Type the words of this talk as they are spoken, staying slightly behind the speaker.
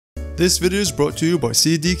This video is brought to you by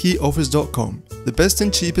cdkeyoffice.com, the best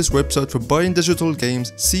and cheapest website for buying digital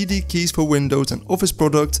games, CD keys for Windows and Office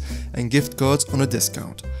products, and gift cards on a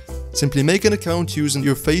discount. Simply make an account using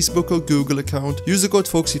your Facebook or Google account, use the code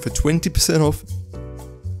Foxy for 20% off,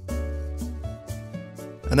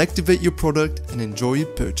 and activate your product and enjoy your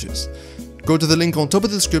purchase. Go to the link on top of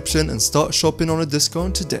the description and start shopping on a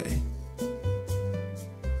discount today.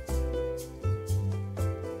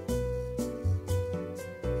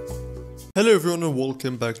 Hello everyone and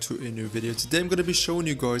welcome back to a new video. Today I'm going to be showing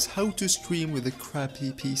you guys how to stream with a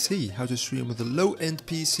crappy PC, how to stream with a low-end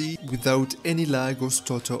PC without any lag or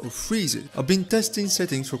stutter or freezing. I've been testing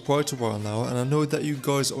settings for quite a while now, and I know that you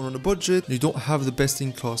guys are on a budget and you don't have the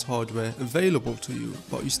best-in-class hardware available to you,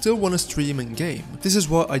 but you still want to stream and game. This is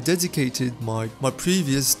why I dedicated my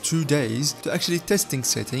previous 2 days to actually testing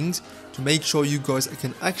settings to make sure you guys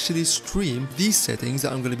can actually stream these settings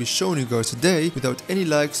that I'm going to be showing you guys today without any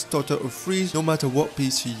lag, stutter or freeze, no matter what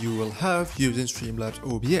PC you will have using Streamlabs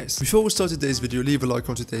OBS. Before we start today's video, leave a like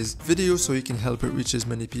on today's video so you can help it reach as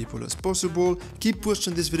many people as possible. Keep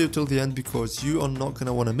watching this video till the end because you are not going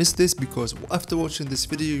to want to miss this, because after watching this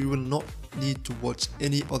video you will not need to watch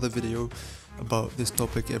any other video about this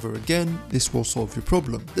topic ever again. This will solve your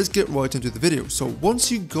problem. Let's get right into the video. So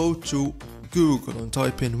once you go to Google and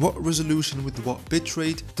type in what resolution with what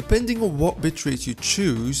bitrate, depending on what bitrate you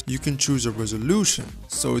choose, you can choose a resolution.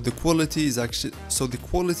 So the quality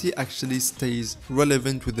actually stays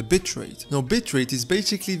relevant with the bitrate. Now bitrate is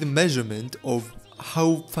basically the measurement of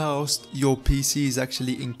how fast your PC is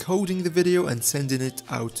actually encoding the video and sending it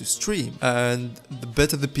out to stream. And the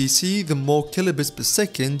better the PC, the more kilobits per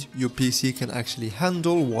second your PC can actually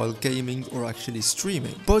handle while gaming or actually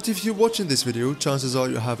streaming. But if you're watching this video, chances are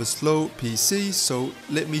you have a slow PC, so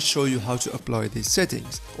let me show you how to apply these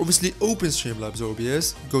settings. Obviously open Streamlabs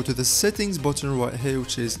OBS, go to the settings button right here,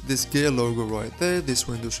 which is this gear logo right there, this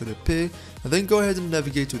window should appear, and then go ahead and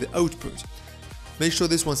navigate to the output. Make sure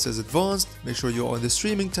this one says advanced, make sure you're on the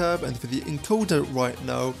streaming tab, and for the encoder right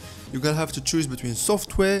now, you're gonna have to choose between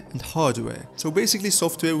software and hardware. So basically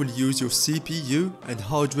software will use your CPU and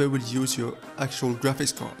hardware will use your actual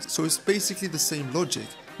graphics card. So it's basically the same logic.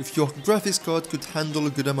 If your graphics card could handle a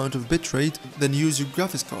good amount of bitrate, then use your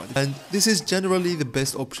graphics card. And this is generally the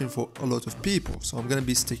best option for a lot of people, so I'm gonna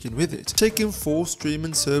be sticking with it. Check in for stream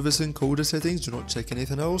and service encoder settings, do not check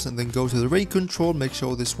anything else, and then go to the rate control, make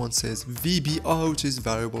sure this one says VBR, which is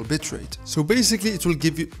variable bitrate. So basically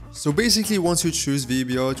once you choose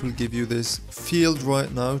VBR, it will give you this field right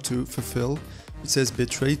now to fulfill. It says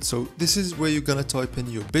bitrate, so this is where you're gonna type in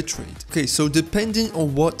your bitrate. Okay, so depending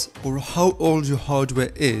on what or how old your hardware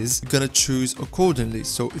is, you're gonna choose accordingly.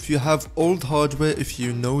 So if you have old hardware, if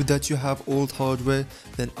you know that you have old hardware,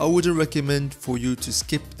 then I wouldn't recommend for you to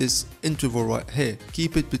skip this interval right here.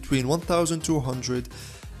 Keep it between 1200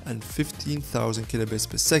 and 15,000 kilobits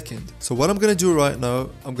per second. So what I'm gonna do right now,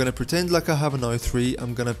 I'm gonna pretend like I have an i3,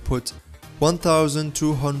 I'm gonna put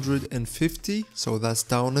 1250, so that's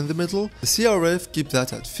down in the middle. The CRF, keep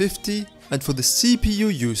that at 50, and for the CPU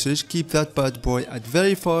usage, keep that bad boy at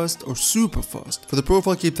very fast or super fast. For the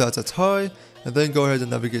profile, keep that at high, and then go ahead and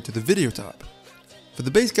navigate to the video tab. For the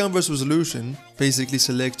base canvas resolution, basically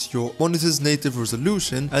select your monitor's native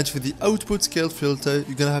resolution, and for the output scale filter,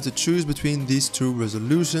 you're gonna have to choose between these two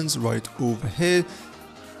resolutions right over here.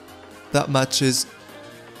 That matches.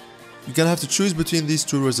 You're gonna have to choose between these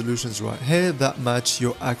two resolutions right here that match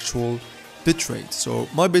your actual bitrate. So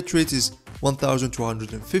my bitrate is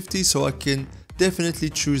 1250, so I can definitely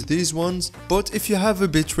choose these ones. But if you have a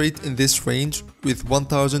bitrate in this range with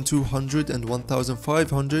 1200 and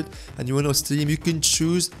 1500 and you want to stream, you can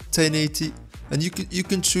choose 1080. And you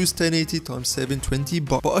can choose 1080 times 720,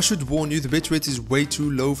 but I should warn you, the bitrate is way too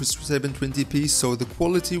low for 720p, so the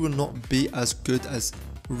quality will not be as good as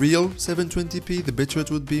real 720p, the bitrate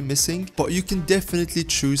would be missing, but you can definitely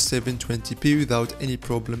choose 720p without any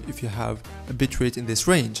problem if you have a bitrate in this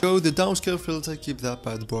range. So the downscale filter, keep that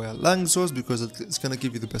bad boy at Langsos because it's gonna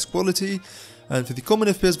give you the best quality. And for the common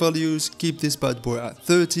FPS values, keep this bad boy at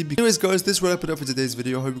 30. Anyways guys, this will wrap it up for today's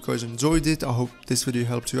video. I hope you guys enjoyed it. I hope this video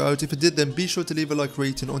helped you out. If it did, then be sure to leave a like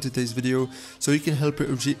rating on today's video so you can help it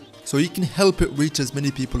reach as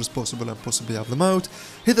many people as possible and possibly have them out.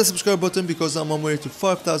 Hit the subscribe button because I'm on my way to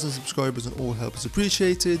 5,000 subscribers and all help is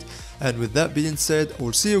appreciated. And with that being said, I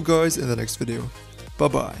will see you guys in the next video. Bye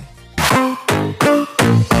bye.